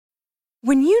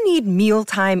When you need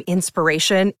mealtime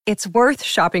inspiration, it's worth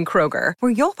shopping Kroger,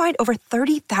 where you'll find over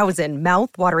 30,000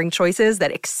 mouth-watering choices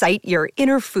that excite your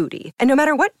inner foodie. And no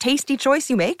matter what tasty choice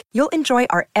you make, you'll enjoy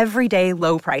our everyday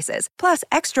low prices, plus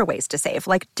extra ways to save,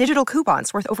 like digital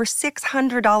coupons worth over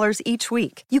 $600 each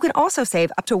week. You can also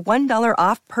save up to $1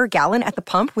 off per gallon at the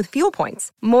pump with fuel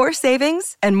points. More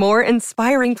savings and more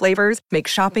inspiring flavors make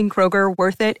shopping Kroger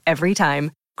worth it every time.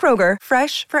 Kroger,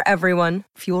 fresh for everyone.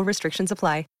 Fuel restrictions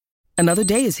apply. Another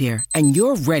day is here, and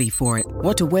you're ready for it.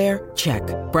 What to wear? Check.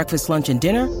 Breakfast, lunch, and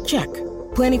dinner? Check.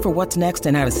 Planning for what's next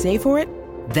and how to save for it?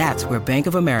 That's where Bank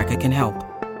of America can help.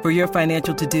 For your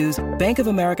financial to-dos, Bank of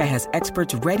America has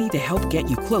experts ready to help get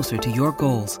you closer to your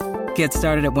goals. Get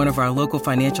started at one of our local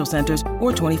financial centers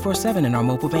or 24/7 in our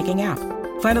mobile banking app.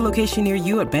 Find a location near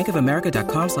you at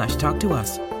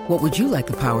bankofamerica.com/talktous. What would you like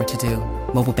the power to do?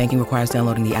 Mobile banking requires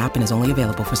downloading the app and is only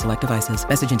available for select devices.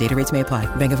 Message and data rates may apply.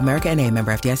 Bank of America N.A.,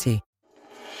 member FDIC.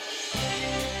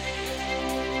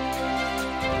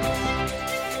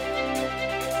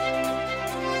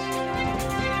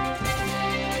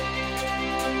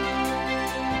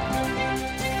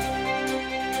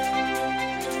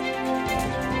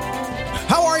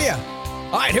 How are you?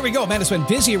 All right, here we go, man. It's been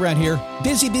busy around here.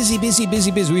 Busy.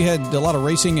 We had a lot of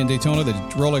racing in Daytona, the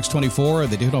Rolex 24,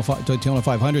 the Daytona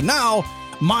 500. Now,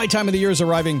 my time of the year is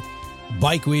arriving.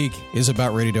 Bike Week is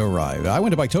about ready to arrive. I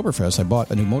went to Biketoberfest. I bought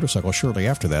a new motorcycle shortly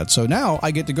after that. So now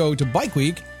I get to go to Bike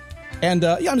Week. And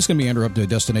I'm just going to meander up to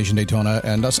Destination Daytona.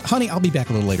 And honey, I'll be back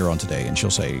a little later on today. And she'll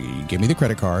say, give me the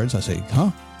credit cards. I say,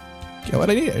 huh? What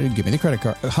I need? Give me the credit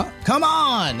card. Huh? Come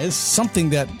on. It's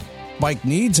something that bike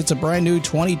needs. It's a brand new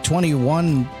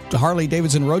 2021 Harley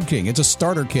Davidson Road King. It's a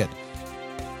starter kit.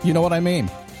 You know what I mean?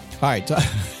 All right.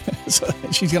 So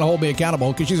she's going to hold me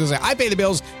accountable because she's going to say, I pay the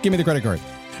bills. Give me the credit card.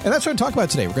 And that's what we're going to talk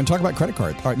about today. We're going to talk about credit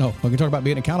card. All right. No, we're going to talk about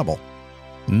being accountable.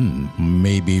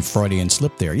 Maybe Freudian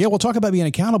slip there. Yeah, we'll talk about being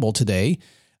accountable today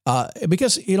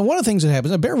because, one of the things that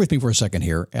happens, bear with me for a second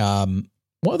here. One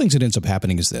of the things that ends up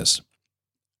happening is this.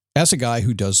 As a guy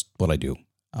who does what I do,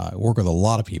 I work with a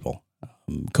lot of people.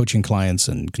 Coaching clients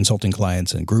and consulting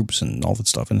clients and groups and all that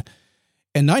stuff. And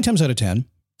 9 times out of 10,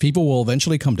 people will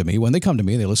eventually come to me. When they come to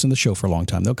me, they listen to the show for a long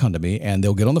time. They'll come to me and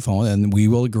they'll get on the phone and we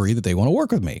will agree that they want to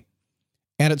work with me.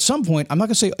 And at some point, I'm not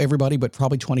going to say everybody, but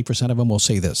probably 20% of them will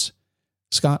say this,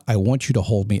 Scott, I want you to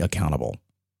hold me accountable.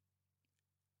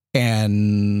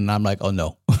 And I'm like, oh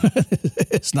no,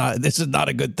 this is not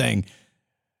a good thing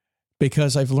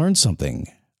because I've learned something.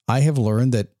 I have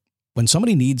learned that when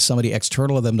somebody needs somebody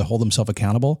external to them to hold themselves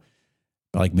accountable,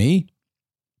 like me,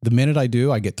 the minute I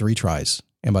do, I get 3 tries.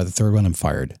 And by the third one, I'm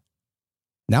fired.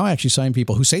 Now I actually sign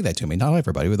people who say that to me. Not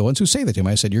everybody, but the ones who say that to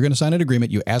me. I said, you're going to sign an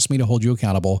agreement. You asked me to hold you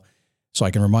accountable so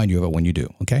I can remind you of it when you do.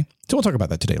 Okay. So we'll talk about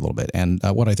that today a little bit and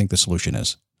what I think the solution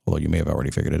is. Although you may have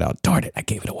already figured it out. Darn it. I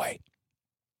gave it away.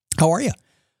 How are you?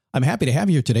 I'm happy to have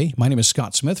you here today. My name is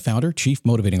Scott Smith, founder, chief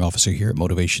motivating officer here at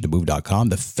motivationtomove.com.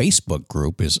 The Facebook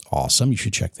group is awesome. You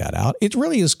should check that out. It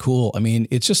really is cool. I mean,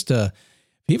 it's just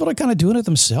people are kind of doing it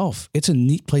themselves. It's a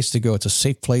neat place to go. It's a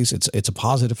safe place. It's a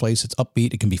positive place. It's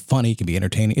upbeat. It can be funny. It can be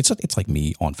entertaining. It's like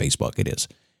me on Facebook. It is.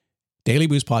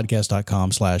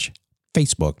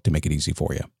 dailyboostpodcast.com/Facebook to make it easy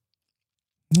for you.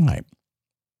 All right.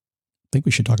 I think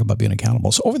we should talk about being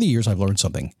accountable. So over the years, I've learned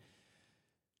something.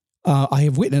 I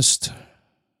have witnessed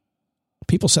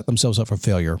people set themselves up for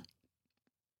failure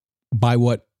by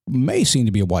what may seem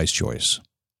to be a wise choice.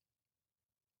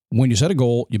 When you set a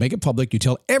goal, you make it public, you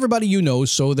tell everybody you know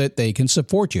so that they can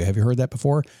support you. Have you heard that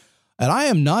before? And I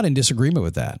am not in disagreement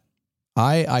with that.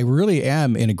 I really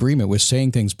am in agreement with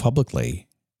saying things publicly,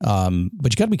 but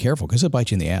you got to be careful because it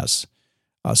bites you in the ass.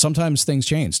 Sometimes things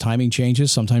change. Timing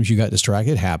changes. Sometimes you got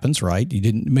distracted. It happens, right?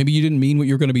 Maybe you didn't mean what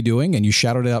you were going to be doing and you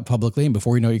shouted it out publicly, and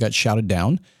before you know it, you got shouted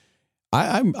down.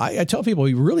 I tell people,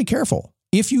 be really careful.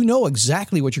 If you know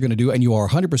exactly what you're going to do and you are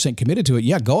 100% committed to it,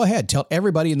 yeah, go ahead. Tell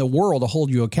everybody in the world to hold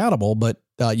you accountable, but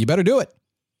you better do it.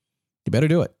 You better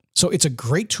do it. So it's a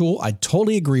great tool. I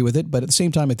totally agree with it. But at the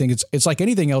same time, I think it's like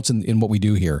anything else in what we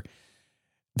do here.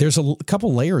 There's a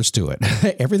couple layers to it.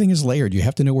 Everything is layered. You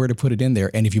have to know where to put it in there.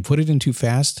 And if you put it in too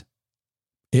fast,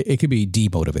 it could be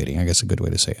demotivating. I guess a good way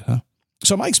to say it, huh?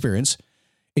 So in my experience,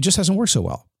 it just hasn't worked so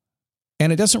well.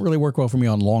 And it doesn't really work well for me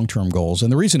on long-term goals.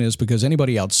 And the reason is because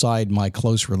anybody outside my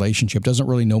close relationship doesn't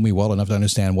really know me well enough to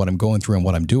understand what I'm going through and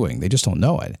what I'm doing. They just don't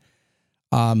know it.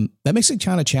 That makes it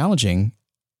kind of challenging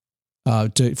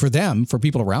for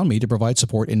people around me to provide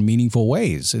support in meaningful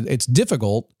ways. It's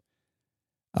difficult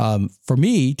for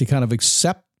me to kind of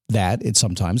accept that it's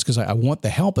sometimes because I want the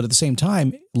help, but at the same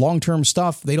time, long-term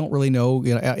stuff, they don't really know,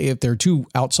 if they're too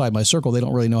outside my circle, they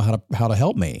don't really know how to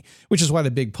help me, which is why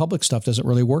the big public stuff doesn't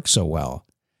really work so well.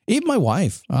 Even my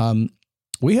wife,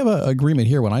 we have an agreement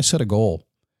here. When I set a goal,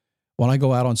 when I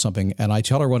go out on something and I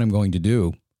tell her what I'm going to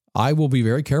do, I will be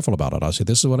very careful about it. I'll say,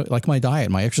 this is what, like my diet,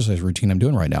 my exercise routine I'm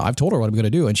doing right now. I've told her what I'm going to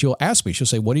do, and she'll ask me, she'll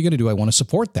say, what are you going to do? I want to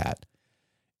support that.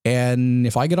 And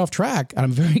if I get off track,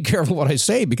 I'm very careful what I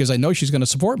say because I know she's going to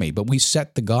support me. But we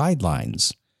set the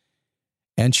guidelines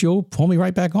and she'll pull me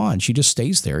right back on. She just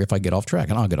stays there if I get off track,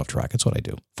 and I'll get off track. That's what I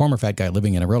do. Former fat guy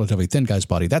living in a relatively thin guy's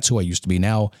body. That's who I used to be.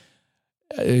 Now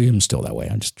I'm still that way.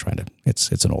 I'm just trying to,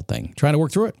 it's an old thing. Trying to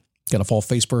work through it. Going to fall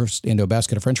face first into a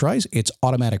basket of French fries. It's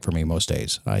automatic for me most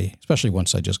days. Especially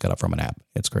once I just got up from a nap.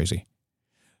 It's crazy.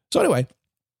 So anyway,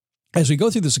 as we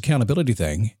go through this accountability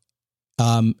thing,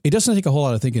 it doesn't take a whole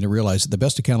lot of thinking to realize that the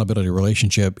best accountability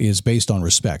relationship is based on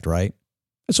respect, right?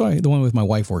 That's why the one with my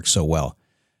wife works so well.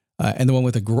 And the one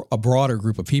with a broader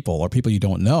group of people or people you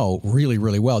don't know really,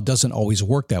 really well doesn't always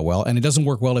work that well. And it doesn't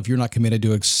work well if you're not committed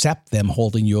to accept them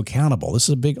holding you accountable. This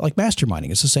is a big, like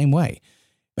masterminding. It's the same way.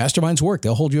 Masterminds work.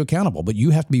 They'll hold you accountable, but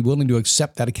you have to be willing to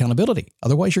accept that accountability.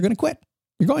 Otherwise, you're going to quit.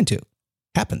 You're going to.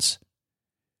 Happens.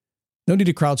 No need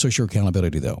to crowdsource your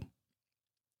accountability, though.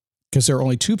 Because there are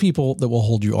only two people that will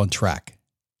hold you on track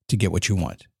to get what you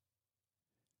want.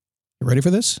 You ready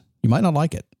for this? You might not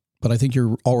like it, but I think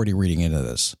you're already reading into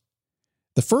this.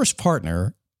 The first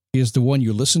partner is the one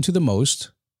you listen to the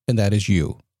most, and that is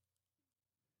you.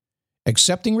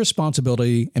 Accepting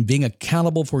responsibility and being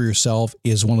accountable for yourself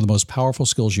is one of the most powerful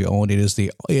skills you own. I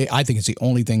think it's the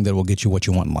only thing that will get you what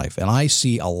you want in life. And I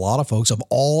see a lot of folks of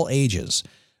all ages.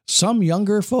 Some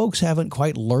younger folks haven't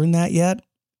quite learned that yet.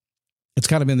 It's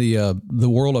kind of in the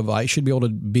world of I should be able to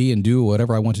be and do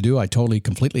whatever I want to do. I totally,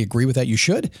 completely agree with that. You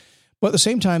should. But at the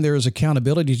same time, there is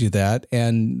accountability to that,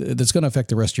 and that's going to affect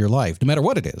the rest of your life, no matter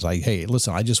what it is. Hey,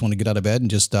 listen, I just want to get out of bed and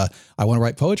just, I want to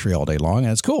write poetry all day long,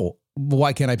 and it's cool.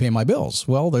 Why can't I pay my bills?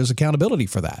 Well, there's accountability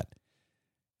for that.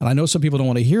 And I know some people don't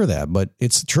want to hear that, but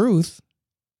it's the truth.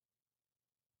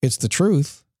 It's the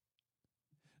truth.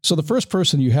 So the first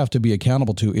person you have to be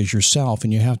accountable to is yourself,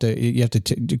 and you have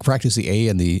to practice the A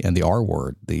and the R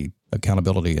word, the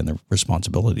accountability and the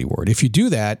responsibility word. If you do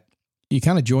that, you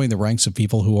kind of join the ranks of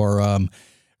people who are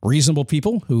reasonable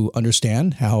people who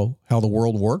understand how the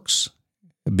world works,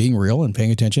 being real and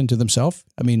paying attention to themselves.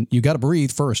 I mean, you got to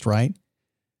breathe first, right?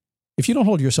 If you don't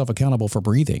hold yourself accountable for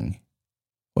breathing,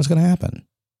 what's going to happen?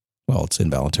 Well, it's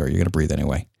involuntary. You're going to breathe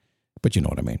anyway, but you know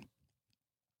what I mean.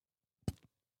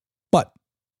 But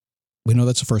we know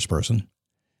that's the first person.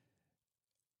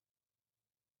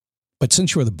 But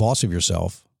since you're the boss of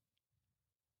yourself,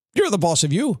 you're the boss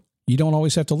of you. You don't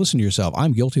always have to listen to yourself.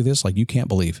 I'm guilty of this like you can't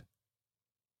believe.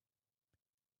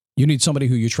 You need somebody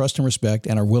who you trust and respect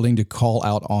and are willing to call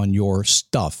out on your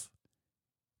stuff.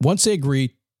 Once they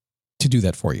agree to do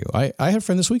that for you. I had a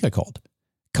friend this week I called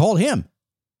him.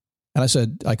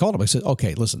 And I called him. I said,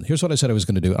 okay, listen, here's what I said I was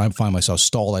going to do. I find myself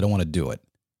stalled. I don't want to do it.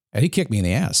 And he kicked me in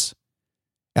the ass.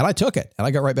 And I took it. And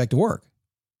I got right back to work.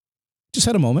 Just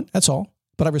had a moment. That's all.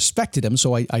 But I respected him.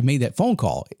 So I made that phone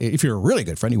call. If you're a really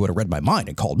good friend, you would have read my mind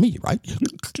and called me, right?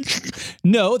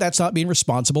 No, that's not being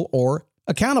responsible or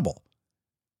accountable.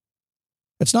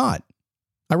 It's not.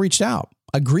 I reached out,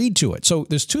 agreed to it. So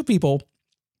there's two people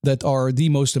that are the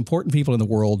most important people in the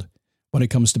world when it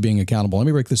comes to being accountable. Let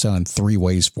me break this down in 3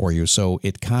 ways for you. So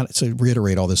to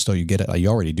reiterate all this, so you get it. You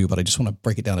already do, but I just want to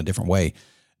break it down a different way.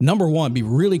 Number one, be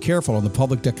really careful on the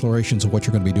public declarations of what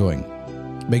you're going to be doing.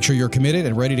 Make sure you're committed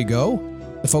and ready to go.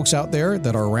 The folks out there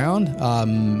that are around,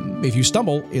 if you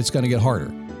stumble, it's going to get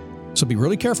harder. So be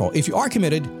really careful. If you are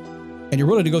committed and you're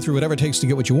willing to go through whatever it takes to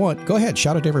get what you want, go ahead,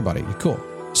 shout it to everybody. Cool.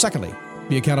 Secondly,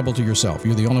 be accountable to yourself.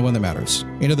 You're the only one that matters.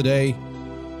 End of the day,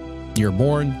 you're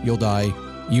born, you'll die.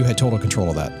 You had total control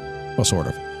of that. Well, sort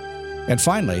of. And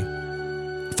finally,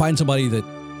 find somebody that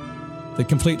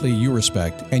completely you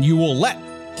respect and you will let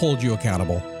hold you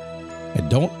accountable. And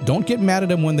don't get mad at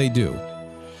them when they do.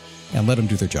 And let them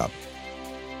do their job.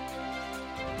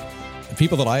 The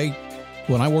people that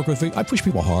when I work with, I push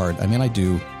people hard. I mean, I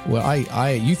do.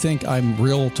 Well, you think I'm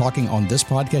real talking on this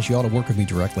podcast? You ought to work with me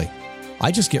directly. I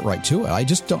just get right to it. I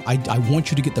just don't. I want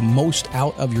you to get the most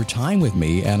out of your time with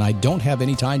me, and I don't have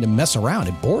any time to mess around.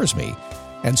 It bores me,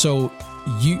 and so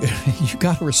you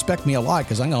got to respect me a lot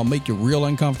because I'm going to make you real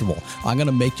uncomfortable. I'm going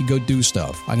to make you go do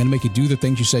stuff. I'm going to make you do the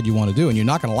things you said you want to do, and you're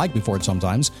not going to like me for it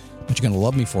sometimes, but you're going to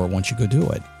love me for it once you go do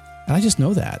it. And I just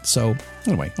know that. So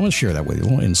anyway, I want to share that with you. A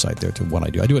little insight there to what I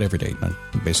do. I do it every day,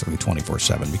 basically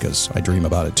 24/7 because I dream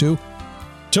about it too.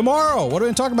 Tomorrow, what are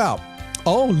we going to talk about?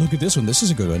 Oh, look at this one. This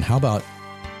is a good one. How about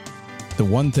the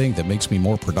one thing that makes me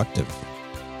more productive?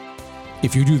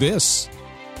 If you do this,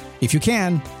 if you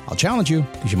can, I'll challenge you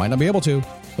because you might not be able to,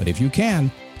 but if you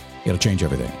can, it'll change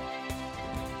everything.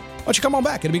 Why don't you come on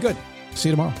back? It'll be good. See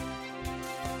you tomorrow.